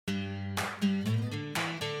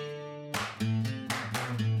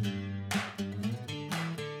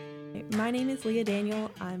My name is Leah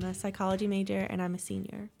Daniel. I'm a psychology major and I'm a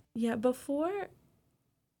senior. Yeah, before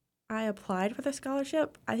I applied for the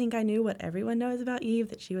scholarship, I think I knew what everyone knows about Eve,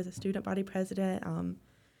 that she was a student body president.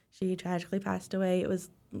 She tragically passed away. It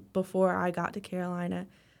was before I got to Carolina.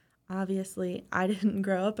 Obviously, I didn't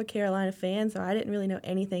grow up a Carolina fan, so I didn't really know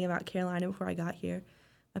anything about Carolina before I got here.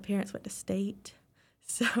 My parents went to state,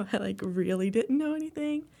 so I really didn't know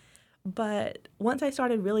anything. But once I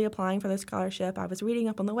started really applying for the scholarship, I was reading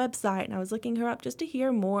up on the website and I was looking her up just to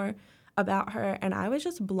hear more about her. And I was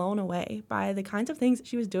just blown away by the kinds of things that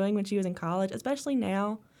she was doing when she was in college, especially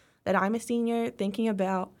now that I'm a senior, thinking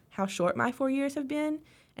about how short my 4 years have been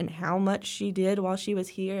and how much she did while she was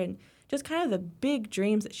here and just kind of the big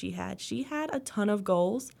dreams that she had. She had a ton of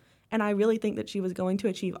goals, and I really think that she was going to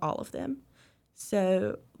achieve all of them.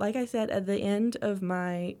 So, like I said, at the end of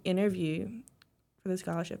my interview for the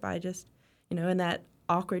scholarship, I just, in that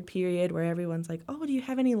awkward period where everyone's like, oh, do you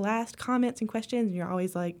have any last comments and questions? And you're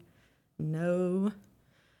always like, no.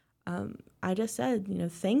 I just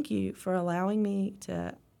said, thank you for allowing me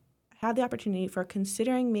to have the opportunity, for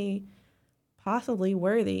considering me possibly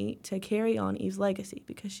worthy to carry on Eve's legacy,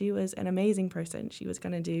 because she was an amazing person. She was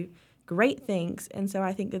going to do great things. And so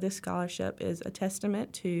I think that this scholarship is a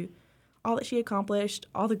testament to all that she accomplished,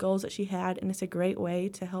 all the goals that she had, and it's a great way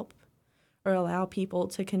to help or allow people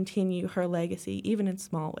to continue her legacy, even in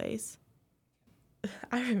small ways.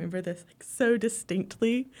 I remember this so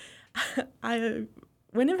distinctly. I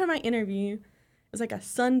went in for my interview. It was a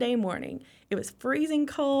Sunday morning. It was freezing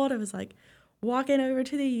cold. I was walking over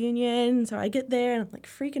to the union. So I get there and I'm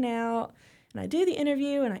freaking out. And I do the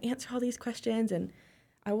interview and I answer all these questions. And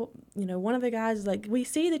one of the guys is like, we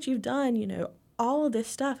see that you've done, all of this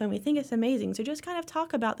stuff and we think it's amazing. So just kind of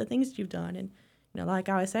talk about the things that you've done. And like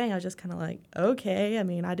I was saying, I was just kind of okay,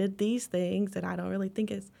 I did these things that I don't really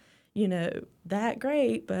think is, that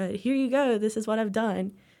great, but here you go, this is what I've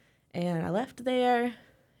done. And I left there,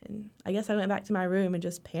 and I guess I went back to my room and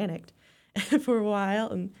just panicked for a while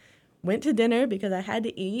and went to dinner because I had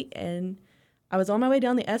to eat, and I was on my way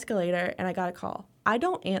down the escalator, and I got a call. I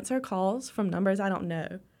don't answer calls from numbers I don't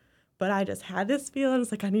know, but I just had this feeling.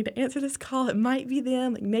 It's I need to answer this call. It might be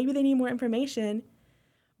them. Maybe they need more information.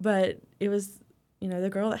 But it was the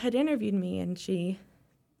girl that had interviewed me, and she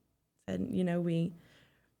said, we,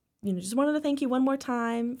 just wanted to thank you one more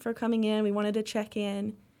time for coming in. We wanted to check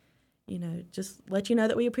in, just let you know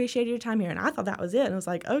that we appreciated your time here. And I thought that was it. And I was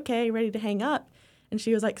okay, ready to hang up. And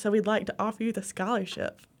she was so we'd like to offer you the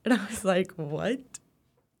scholarship. And I was what?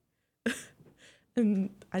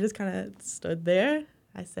 And I just kind of stood there.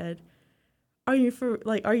 I said, are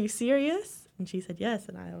you serious? And she said, yes.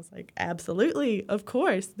 And I was absolutely, of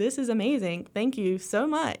course, this is amazing. Thank you so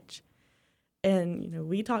much. And,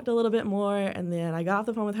 we talked a little bit more, and then I got off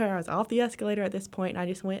the phone with her. I was off the escalator at this point, and I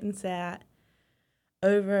just went and sat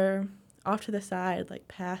off to the side,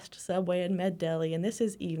 past Subway and Med Deli, and this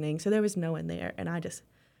is evening, so there was no one there. And I just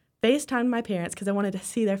FaceTimed my parents because I wanted to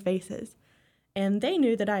see their faces. And they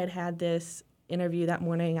knew that I had this interview that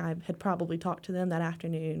morning. I had probably talked to them that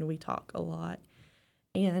afternoon. We talk a lot.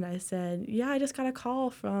 And I said, yeah, I just got a call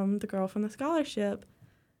from the girl from the scholarship.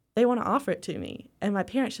 They want to offer it to me. And my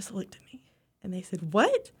parents just looked at me and they said,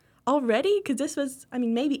 what? Already? Because this was,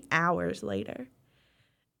 maybe hours later.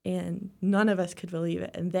 And none of us could believe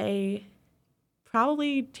it. And they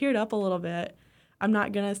probably teared up a little bit. I'm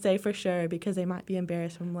not going to say for sure because they might be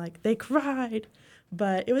embarrassed. I'm they cried.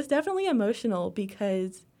 But it was definitely emotional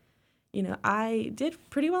because, I did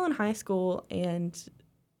pretty well in high school and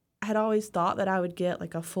I had always thought that I would get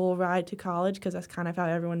a full ride to college because that's kind of how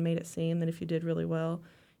everyone made it seem, that if you did really well,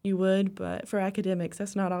 you would. But for academics,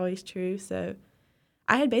 that's not always true. So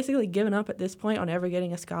I had basically given up at this point on ever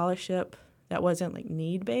getting a scholarship that wasn't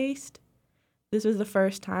need-based. This was the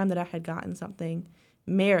first time that I had gotten something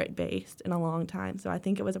merit-based in a long time. So I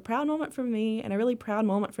think it was a proud moment for me and a really proud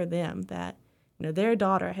moment for them that, their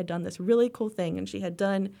daughter had done this really cool thing, and she had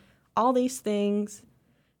done all these things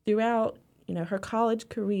throughout her college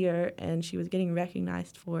career, and she was getting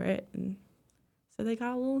recognized for it. And so they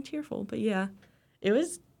got a little tearful. But yeah, it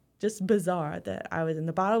was just bizarre that I was in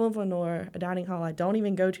the bottom of Lenoir, a dining hall I don't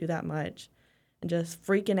even go to that much, and just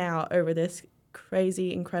freaking out over this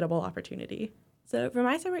crazy, incredible opportunity. So for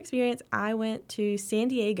my summer experience, I went to San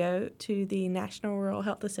Diego to the National Rural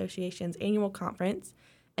Health Association's annual conference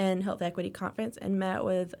and health equity conference, and met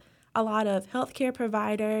with a lot of healthcare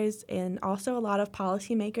providers and also a lot of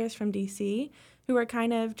policymakers from D.C. who are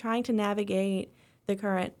kind of trying to navigate the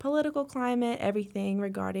current political climate, everything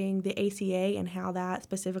regarding the ACA and how that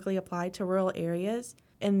specifically applied to rural areas.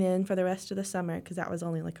 And then for the rest of the summer, because that was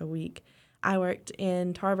only a week, I worked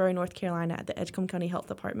in Tarboro, North Carolina at the Edgecombe County Health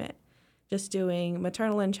Department. just doing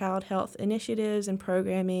maternal and child health initiatives and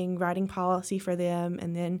programming, writing policy for them,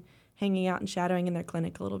 and then hanging out and shadowing in their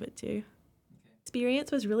clinic a little bit too.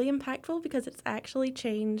 Experience was really impactful because it's actually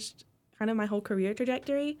changed kind of my whole career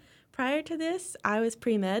trajectory. Prior to this, I was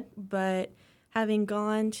pre-med, but having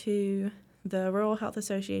gone to the Rural Health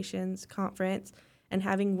Association's conference and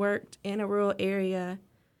having worked in a rural area,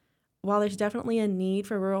 while there's definitely a need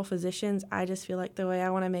for rural physicians, I just feel like the way I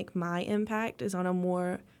want to make my impact is on a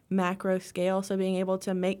more macro scale. So being able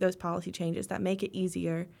to make those policy changes that make it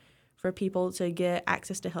easier for people to get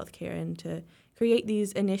access to healthcare and to create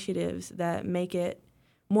these initiatives that make it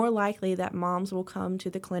more likely that moms will come to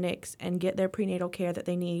the clinics and get their prenatal care that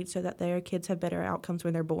they need so that their kids have better outcomes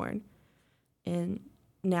when they're born. And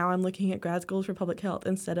now I'm looking at grad schools for public health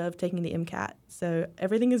instead of taking the MCAT. So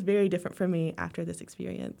everything is very different for me after this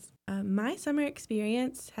experience. My summer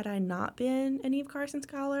experience, had I not been an Eve Carson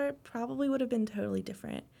Scholar, probably would have been totally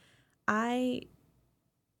different. I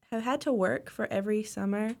have had to work for every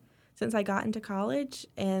summer since I got into college,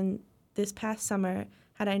 and this past summer,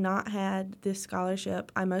 had I not had this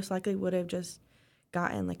scholarship, I most likely would have just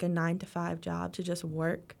gotten like a 9-to-5 job to just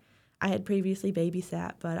work. I had previously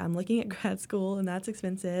babysat, but I'm looking at grad school, and that's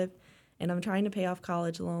expensive, and I'm trying to pay off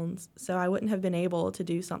college loans, so I wouldn't have been able to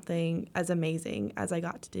do something as amazing as I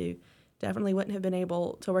got to do. Definitely wouldn't have been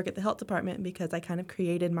able to work at the health department because I kind of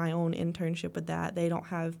created my own internship with that. They don't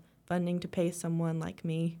have funding to pay someone like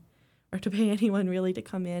me or to pay anyone really to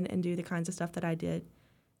come in and do the kinds of stuff that I did.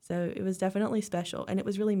 So it was definitely special, and it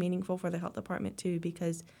was really meaningful for the health department too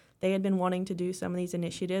because they had been wanting to do some of these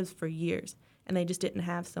initiatives for years, and they just didn't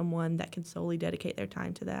have someone that could solely dedicate their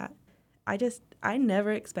time to that. I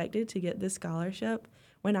never expected to get this scholarship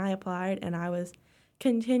when I applied, and I was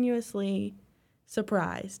continuously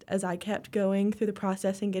surprised as I kept going through the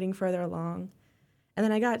process and getting further along. And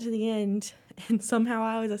then I got to the end, and somehow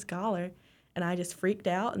I was a scholar, and I just freaked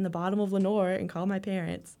out in the bottom of Lenoir and called my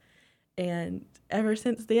parents. And ever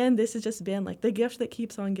since then, this has just been like the gift that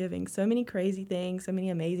keeps on giving. So many crazy things, so many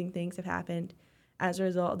amazing things have happened as a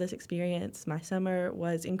result of this experience. My summer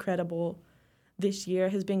was incredible. This year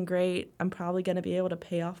has been great. I'm probably going to be able to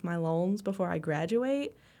pay off my loans before I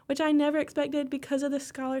graduate, which I never expected because of this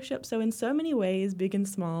scholarship. So in so many ways, big and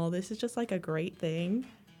small, this is just like a great thing.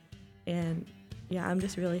 And yeah, I'm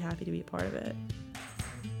just really happy to be a part of it.